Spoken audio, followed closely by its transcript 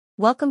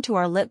Welcome to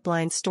our Lit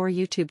Blind Store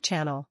YouTube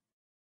channel.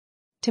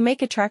 To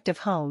make attractive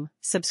home,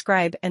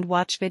 subscribe and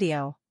watch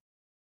video.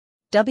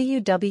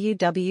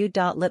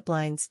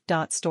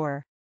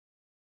 www.litblinds.store.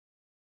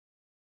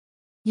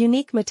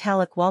 Unique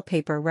metallic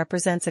wallpaper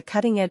represents a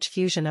cutting-edge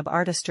fusion of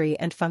artistry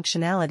and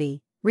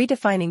functionality,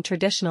 redefining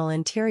traditional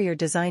interior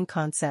design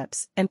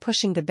concepts and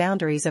pushing the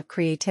boundaries of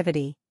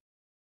creativity.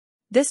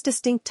 This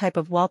distinct type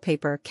of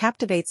wallpaper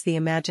captivates the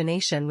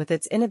imagination with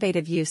its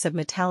innovative use of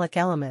metallic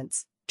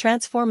elements,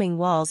 transforming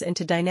walls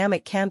into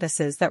dynamic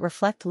canvases that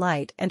reflect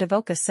light and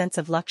evoke a sense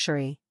of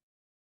luxury.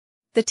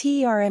 The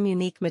TERM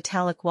Unique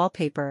Metallic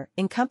Wallpaper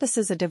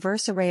encompasses a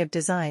diverse array of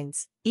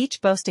designs,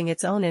 each boasting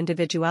its own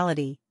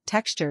individuality,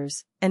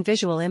 textures, and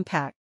visual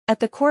impact.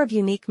 At the core of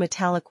Unique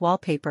Metallic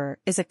Wallpaper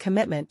is a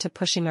commitment to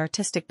pushing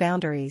artistic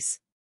boundaries.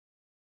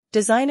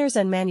 Designers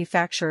and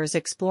manufacturers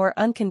explore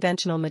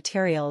unconventional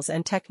materials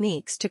and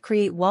techniques to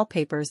create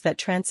wallpapers that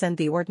transcend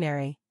the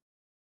ordinary.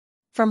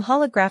 From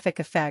holographic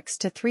effects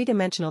to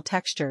three-dimensional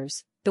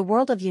textures, the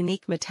world of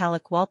unique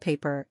metallic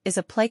wallpaper is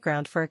a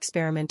playground for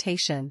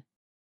experimentation.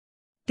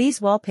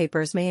 These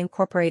wallpapers may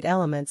incorporate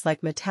elements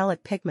like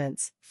metallic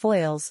pigments,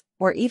 foils,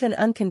 or even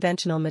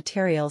unconventional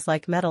materials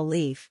like metal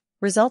leaf,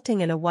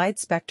 resulting in a wide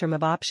spectrum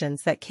of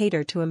options that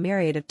cater to a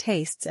myriad of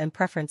tastes and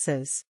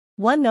preferences.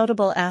 One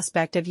notable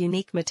aspect of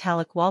unique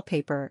metallic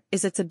wallpaper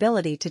is its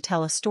ability to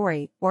tell a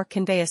story or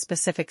convey a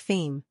specific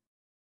theme.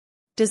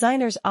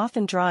 Designers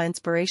often draw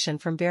inspiration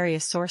from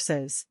various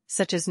sources,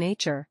 such as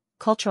nature,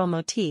 cultural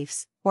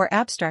motifs, or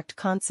abstract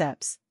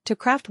concepts, to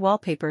craft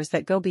wallpapers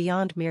that go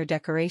beyond mere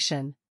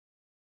decoration.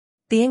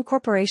 The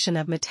incorporation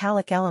of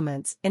metallic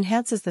elements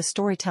enhances the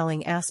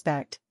storytelling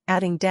aspect,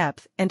 adding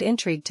depth and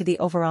intrigue to the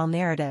overall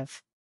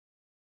narrative.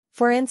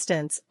 For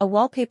instance, a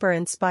wallpaper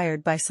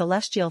inspired by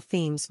celestial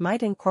themes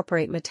might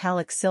incorporate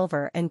metallic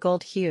silver and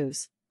gold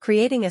hues,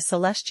 creating a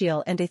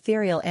celestial and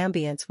ethereal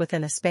ambience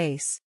within a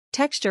space.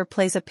 Texture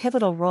plays a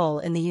pivotal role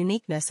in the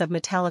uniqueness of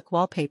metallic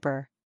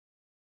wallpaper.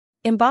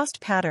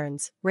 Embossed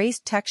patterns,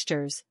 raised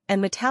textures,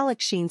 and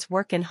metallic sheens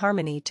work in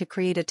harmony to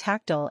create a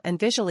tactile and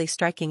visually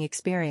striking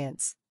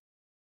experience.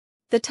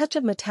 The touch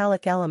of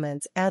metallic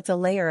elements adds a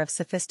layer of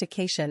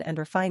sophistication and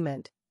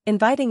refinement,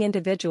 inviting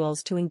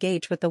individuals to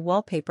engage with the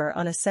wallpaper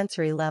on a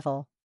sensory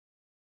level.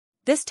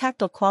 This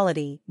tactile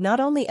quality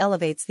not only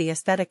elevates the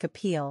aesthetic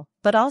appeal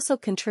but also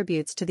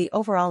contributes to the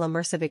overall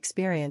immersive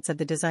experience of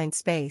the design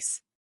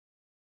space.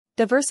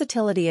 The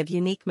versatility of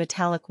unique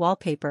metallic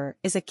wallpaper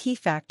is a key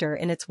factor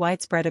in its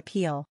widespread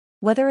appeal.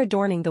 Whether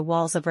adorning the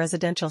walls of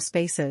residential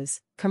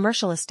spaces,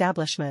 commercial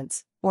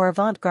establishments, or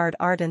avant-garde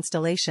art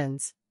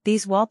installations,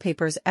 these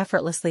wallpapers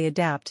effortlessly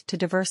adapt to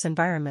diverse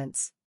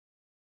environments.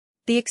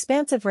 The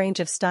expansive range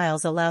of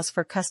styles allows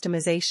for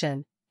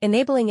customization,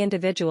 enabling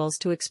individuals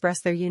to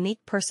express their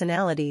unique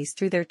personalities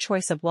through their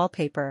choice of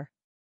wallpaper.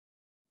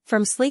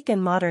 From sleek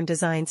and modern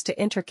designs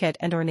to intricate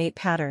and ornate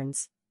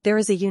patterns, there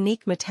is a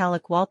unique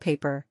metallic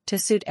wallpaper to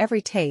suit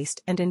every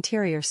taste and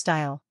interior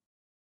style.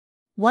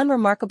 One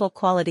remarkable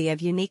quality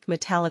of unique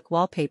metallic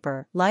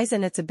wallpaper lies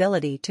in its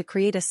ability to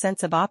create a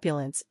sense of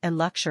opulence and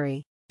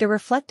luxury. The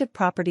reflective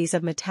properties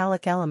of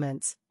metallic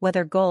elements,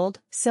 whether gold,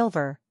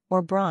 silver,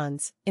 or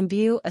bronze,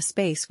 imbue a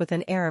space with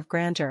an air of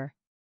grandeur.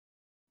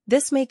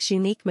 This makes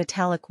unique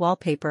metallic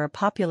wallpaper a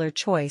popular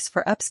choice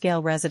for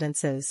upscale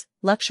residences,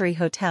 luxury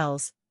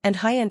hotels, and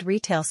high-end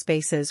retail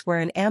spaces where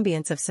an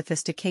ambience of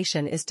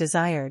sophistication is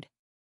desired.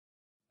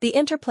 The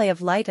interplay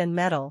of light and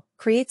metal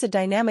creates a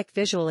dynamic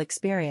visual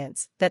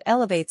experience that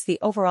elevates the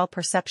overall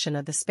perception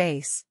of the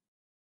space.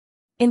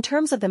 In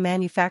terms of the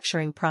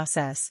manufacturing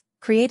process,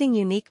 creating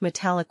unique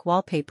metallic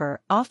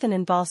wallpaper often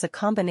involves a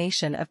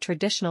combination of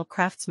traditional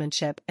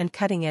craftsmanship and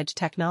cutting-edge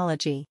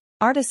technology.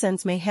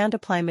 Artisans may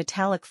hand-apply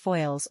metallic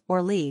foils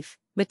or leaf,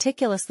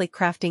 meticulously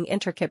crafting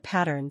intricate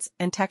patterns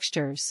and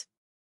textures.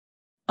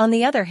 On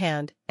the other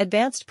hand,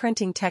 advanced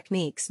printing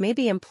techniques may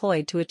be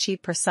employed to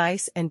achieve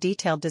precise and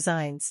detailed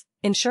designs,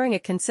 ensuring a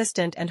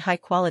consistent and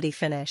high-quality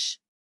finish.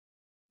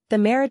 The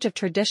marriage of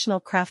traditional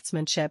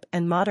craftsmanship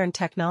and modern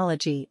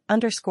technology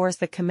underscores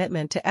the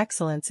commitment to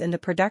excellence in the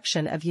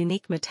production of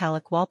unique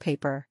metallic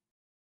wallpaper.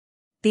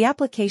 The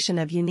application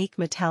of unique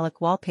metallic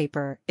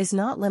wallpaper is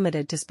not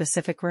limited to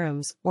specific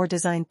rooms or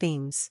design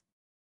themes.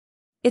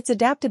 Its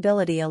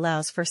adaptability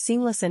allows for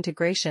seamless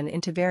integration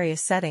into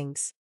various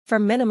settings,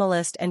 from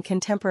minimalist and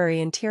contemporary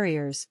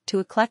interiors to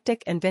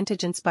eclectic and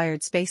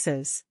vintage-inspired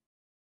spaces.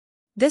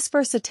 This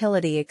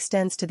versatility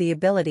extends to the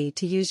ability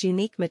to use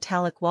unique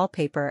metallic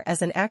wallpaper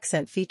as an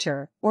accent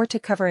feature or to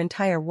cover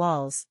entire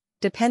walls,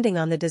 depending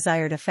on the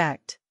desired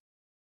effect.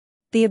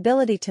 The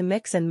ability to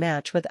mix and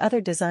match with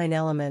other design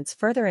elements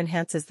further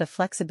enhances the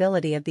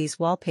flexibility of these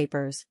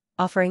wallpapers,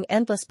 offering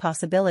endless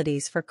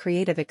possibilities for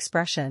creative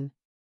expression.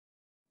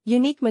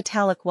 Unique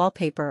metallic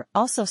wallpaper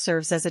also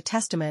serves as a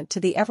testament to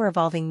the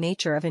ever-evolving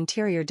nature of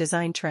interior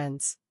design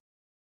trends.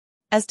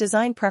 As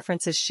design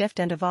preferences shift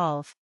and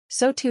evolve,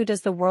 so too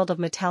does the world of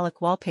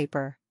metallic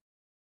wallpaper.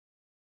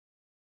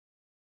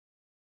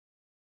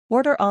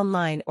 Order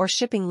online or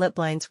shipping. Lip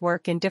blinds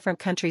work in different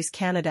countries: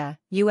 Canada,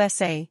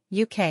 USA,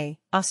 UK,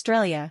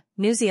 Australia,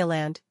 New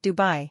Zealand,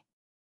 Dubai.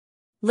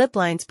 Lip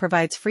blinds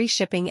provides free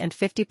shipping and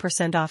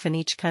 50% off in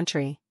each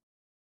country.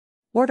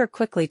 Order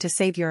quickly to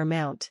save your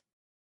amount.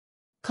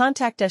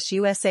 Contact us: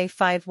 USA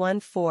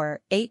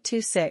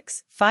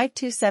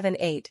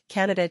 514-826-5278,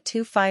 Canada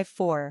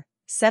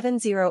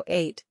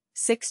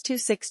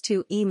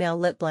 254-708-6262. Email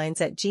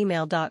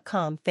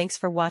lipblinds@gmail.com. Thanks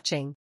for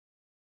watching.